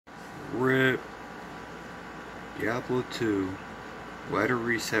RIP. Diablo 2. Ladder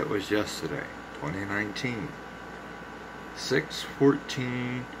reset was yesterday, 2019.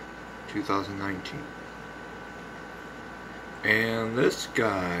 6/14/2019. And this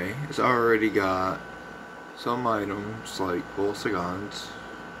guy has already got some items like Volsagons,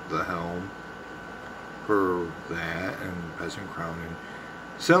 the helm, for that, and Peasant Crowning.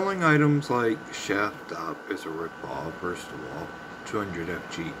 Selling items like Shaft Up is a ripoff, first of all, 200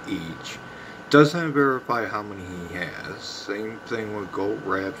 FG each. Doesn't verify how many he has. Same thing with Gold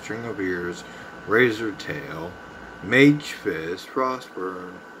Wrap, String of Ears, Razor Tail, Mage Fist,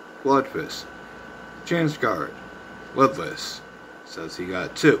 Frostburn, Blood Fist, Chance Guard, Lidless. Says he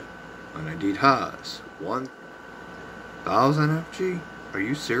got 2. And indeed has 1,000 FG? Are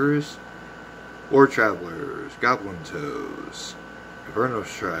you serious? War Travelers, Goblin Toes, Inferno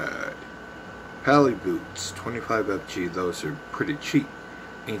Stride, Pally Boots, 25 FG, those are pretty cheap.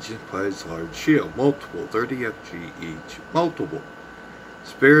 Ancient Pledge, Large Shield, multiple, 30 FG each, multiple.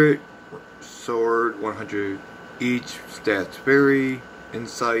 Spirit Sword, 100 each, Stats Vary,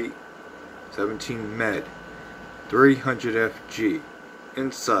 Insight, 17 Med, 300 FG,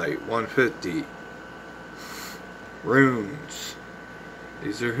 Insight, 150. Runes,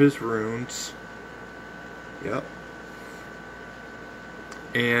 these are his runes. Yep.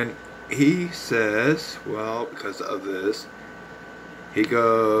 And he says, well, because of this, he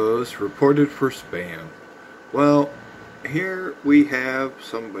goes, reported for spam. Well, here we have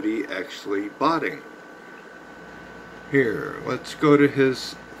somebody actually botting. Here, let's go to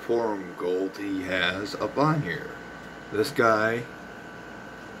his forum gold he has up on here. This guy,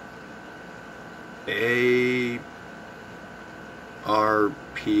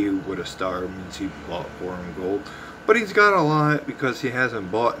 ARP with a star, means he bought forum gold. But he's got a lot because he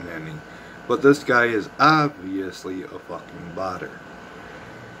hasn't bought any. But this guy is obviously a fucking botter.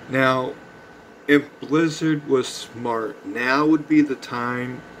 Now, if Blizzard was smart, now would be the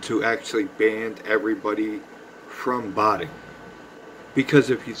time to actually ban everybody from botting. Because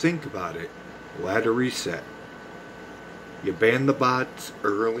if you think about it, ladder reset. You ban the bots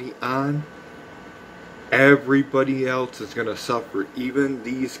early on, everybody else is going to suffer, even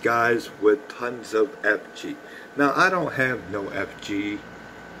these guys with tons of FG. Now, I don't have no FG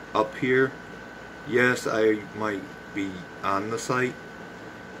up here. Yes, I might be on the site,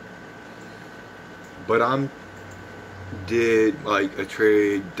 but did like a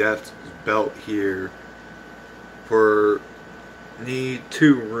trade Death's Belt here for need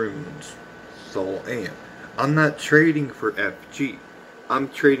 2 runes, Soul Amp. I'm not trading for FG. I'm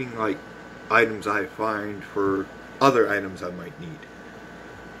trading like items I find for other items I might need.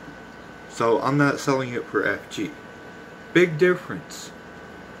 So I'm not selling it for FG. Big difference.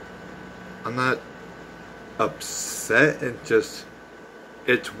 I'm not upset, and just,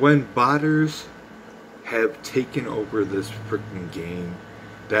 it's when botters have taken over this freaking game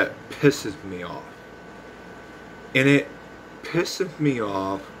that pisses me off. And it pisses me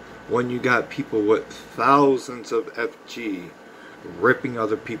off when you got people with thousands of FG ripping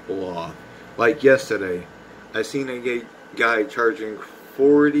other people off. Like yesterday, I seen a guy charging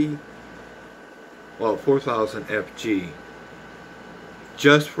 4,000 FG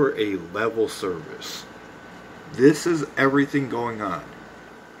just for a level service. This is everything going on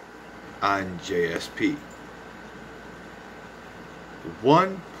JSP.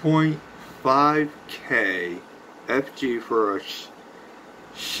 1.5k FG for a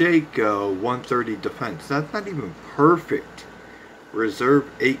Shaco 130 defense. That's not even perfect. Reserve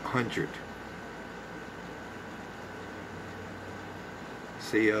 800.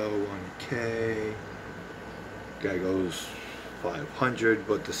 CO 1k. Guy goes 500,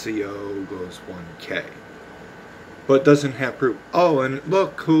 but the CO goes 1k. But doesn't have proof. Oh, and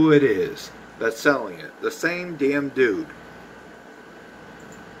look who it is that's selling it. The same damn dude.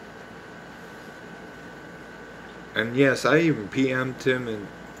 And yes, I even PM'd him and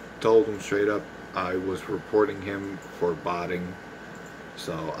told him straight up I was reporting him for botting.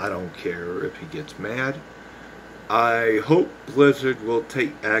 So I don't care if he gets mad. I hope Blizzard will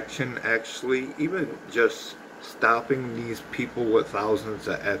take action, actually, even just stopping these people with thousands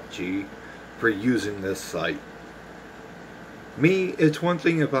of FG for using this site. Me, it's one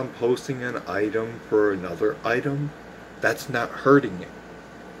thing if I'm posting an item for another item, that's not hurting it.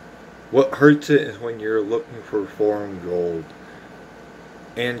 What hurts it is when you're looking for forum gold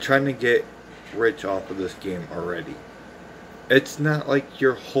and trying to get rich off of this game already. It's not like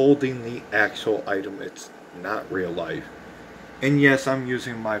you're holding the actual item, it's not real life. And yes, I'm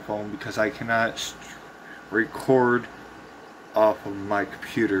using my phone because I cannot record off of my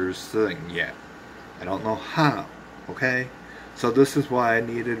computer's thing yet. I don't know how, okay? So this is why I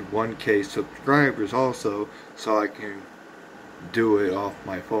needed 1K subscribers also, so I can do it off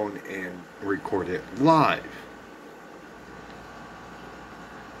my phone and record it live.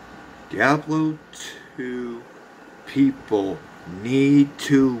 Diablo 2 people need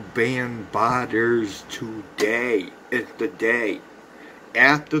to ban botters today. It's the day.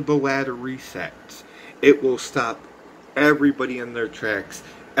 After the ladder resets, it will stop everybody in their tracks.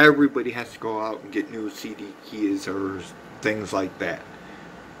 Everybody has to go out and get new CD keys or things like that.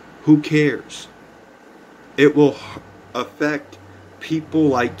 Who cares? It will affect people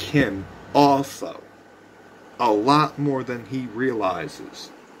like him also. A lot more than he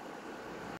realizes.